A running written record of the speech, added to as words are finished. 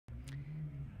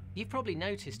You've probably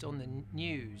noticed on the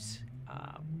news,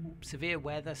 severe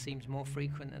weather seems more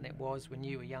frequent than it was when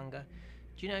you were younger.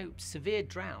 Do you know severe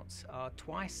droughts are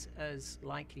twice as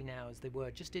likely now as they were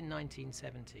just in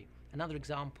 1970? Another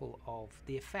example of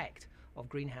the effect of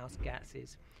greenhouse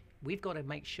gases. We've got to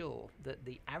make sure that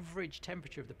the average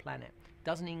temperature of the planet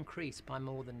doesn't increase by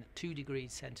more than 2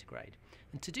 degrees centigrade.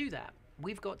 And to do that,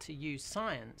 we've got to use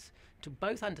science to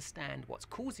both understand what's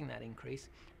causing that increase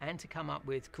and to come up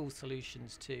with cool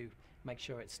solutions to make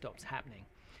sure it stops happening.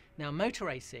 Now, motor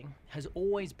racing has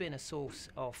always been a source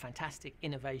of fantastic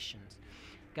innovations.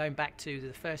 Going back to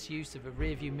the first use of a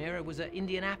rear view mirror was at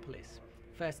Indianapolis.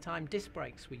 First time disc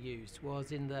brakes were used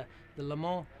was in the Le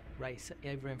Mans race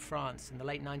over in France in the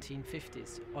late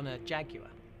 1950s on a Jaguar.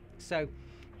 So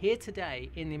here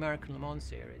today in the American Le Mans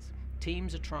series,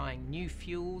 teams are trying new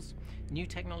fuels, new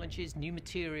technologies, new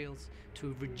materials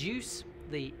to reduce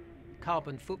the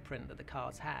carbon footprint that the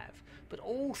cars have, but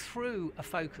all through a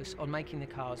focus on making the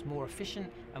cars more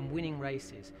efficient and winning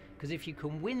races. Because if you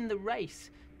can win the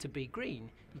race to be green,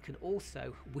 you can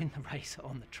also win the race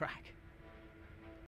on the track.